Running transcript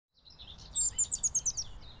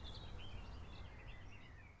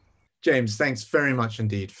James, thanks very much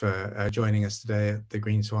indeed for joining us today at the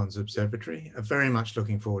Green Swans Observatory. Very much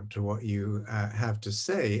looking forward to what you have to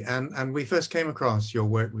say. And we first came across your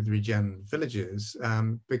work with ReGen Villages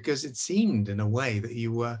because it seemed in a way that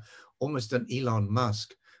you were almost an Elon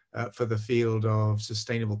Musk for the field of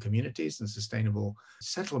sustainable communities and sustainable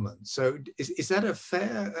settlements. So is that a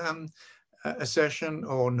fair assertion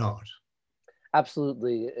or not?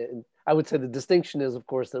 Absolutely. I would say the distinction is, of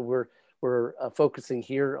course, that we're focusing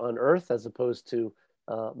here on Earth as opposed to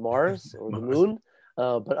Mars or the moon.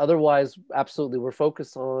 But otherwise, absolutely, we're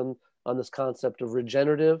focused on this concept of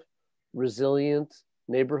regenerative, resilient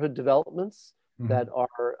neighborhood developments that are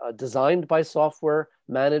designed by software,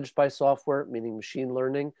 managed by software, meaning machine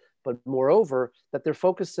learning, but moreover, that they're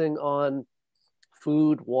focusing on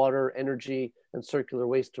food, water, energy, and circular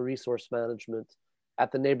waste to resource management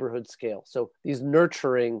at the neighborhood scale. So these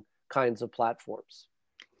nurturing kinds of platforms.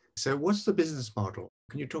 So what's the business model?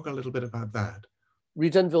 Can you talk a little bit about that?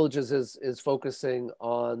 ReGen Villages is focusing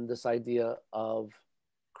on this idea of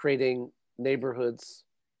creating neighborhoods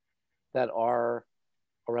that are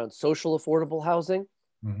around social affordable housing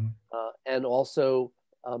and also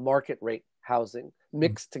market rate housing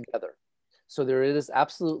mixed together. So there is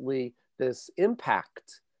absolutely this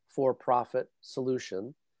impact for profit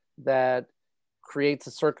solution that creates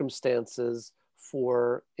the circumstances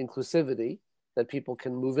for inclusivity, that people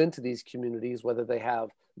can move into these communities, whether they have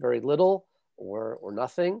very little or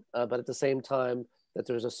nothing, but at the same time that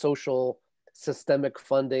there's a social systemic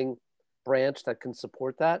funding branch that can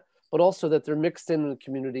support that, but also that they're mixed in a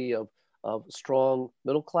community of strong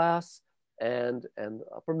middle class and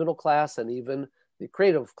upper middle class and even the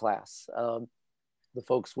creative class, the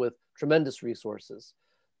folks with tremendous resources.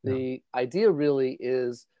 Yeah. The idea really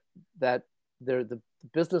is that the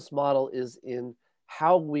business model is in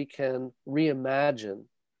how we can reimagine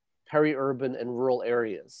peri-urban and rural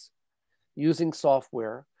areas using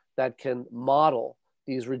software that can model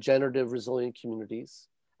these regenerative, resilient communities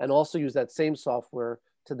and also use that same software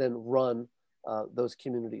to then run those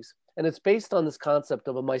communities. And it's based on this concept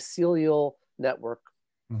of a mycelial network,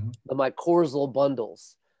 the mycorrhizal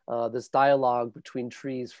bundles, this dialogue between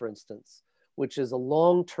trees, for instance, which is a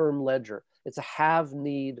long-term ledger. It's a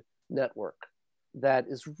have-need network that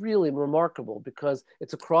is really remarkable because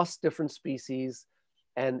it's across different species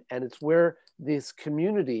and it's where this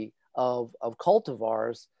community of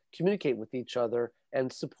cultivars communicate with each other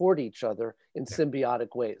and support each other in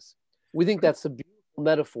symbiotic ways. We think that's a beautiful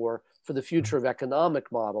metaphor for the future of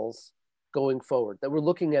economic models going forward, that we're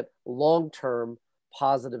looking at long-term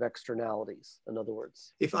positive externalities, in other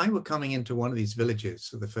words. If I were coming into one of these villages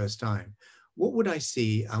for the first time, what would I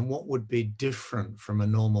see and what would be different from a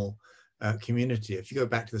normal community? If you go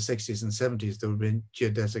back to the 60s and 70s, there would have been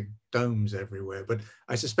geodesic domes everywhere, but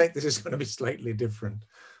I suspect this is going to be slightly different.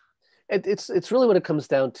 It's really what it comes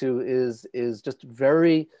down to is just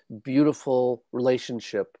very beautiful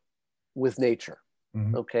relationship with nature,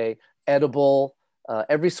 okay? Edible,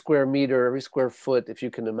 every square meter, every square foot, if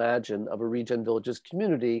you can imagine, of a ReGen Villages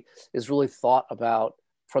community is really thought about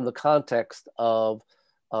from the context of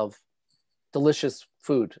delicious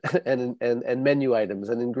food and menu items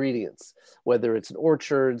and ingredients, whether it's in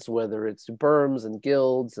orchards, whether it's berms and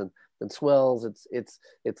guilds and swells. It's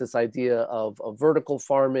this idea of vertical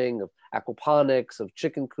farming, of aquaponics, of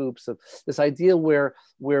chicken coops, of this idea where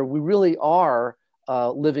we really are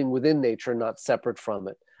living within nature, not separate from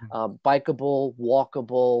it. Bikeable,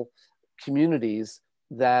 walkable communities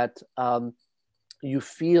that you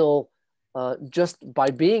feel just by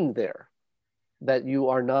being there that you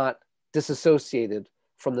are not disassociated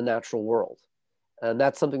from the natural world. And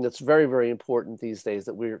that's something that's very, very important these days,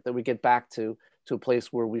 that we get back to a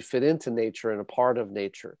place where we fit into nature and a part of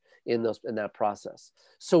nature in that process.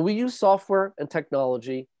 So we use software and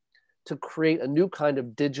technology to create a new kind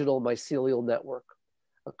of digital mycelial network,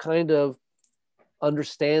 a kind of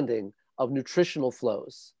understanding of nutritional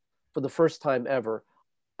flows for the first time ever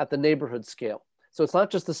at the neighborhood scale. So it's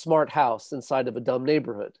not just the smart house inside of a dumb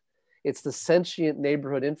neighborhood. It's the sentient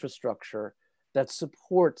neighborhood infrastructure that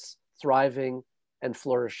supports thriving and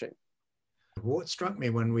flourishing. What struck me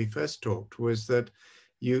when we first talked was that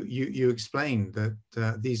you explained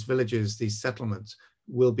that these villages, these settlements,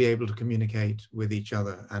 will be able to communicate with each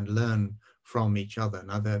other and learn from each other.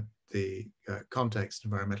 Now that the context,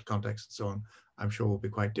 environmental context and so on, I'm sure will be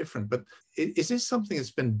quite different. But is this something that's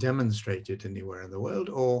been demonstrated anywhere in the world,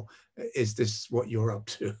 or is this what you're up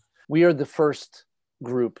to? We are the first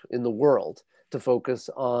group in the world to focus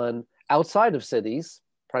on outside of cities,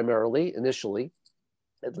 primarily, initially,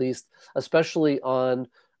 at least, especially on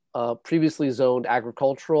previously zoned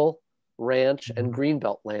agricultural, ranch, and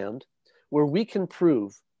greenbelt land, where we can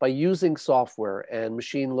prove by using software and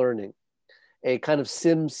machine learning, a kind of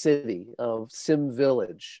sim city, of sim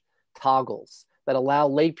village toggles that allow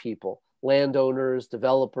lay people, landowners,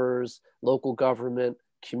 developers, local government,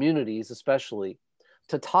 communities especially,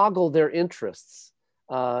 to toggle their interests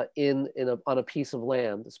on a piece of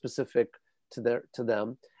land specific to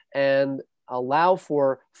them, and allow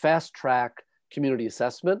for fast track community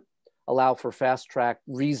assessment, allow for fast track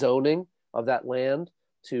rezoning of that land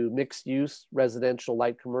to mixed use, residential,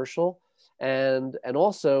 light commercial, and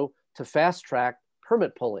also to fast track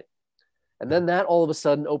permit pulling. And then that all of a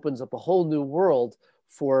sudden opens up a whole new world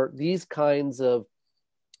for these kinds of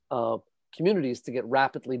communities to get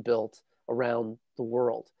rapidly built around the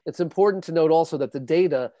world. It's important to note also that the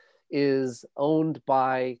data is owned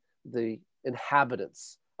by the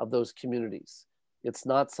inhabitants of those communities. It's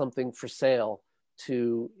not something for sale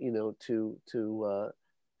to, to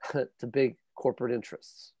big corporate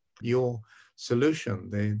interests. Your solution,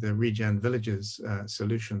 the ReGen Villages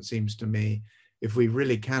solution, seems to me, if we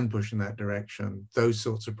really can push in that direction, those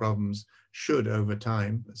sorts of problems should, over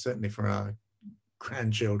time, certainly for our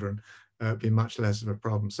grandchildren, be much less of a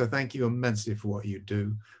problem. So thank you immensely for what you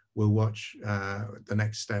do. We'll watch the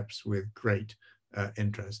next steps with great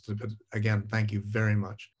interest. But again, thank you very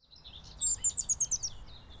much.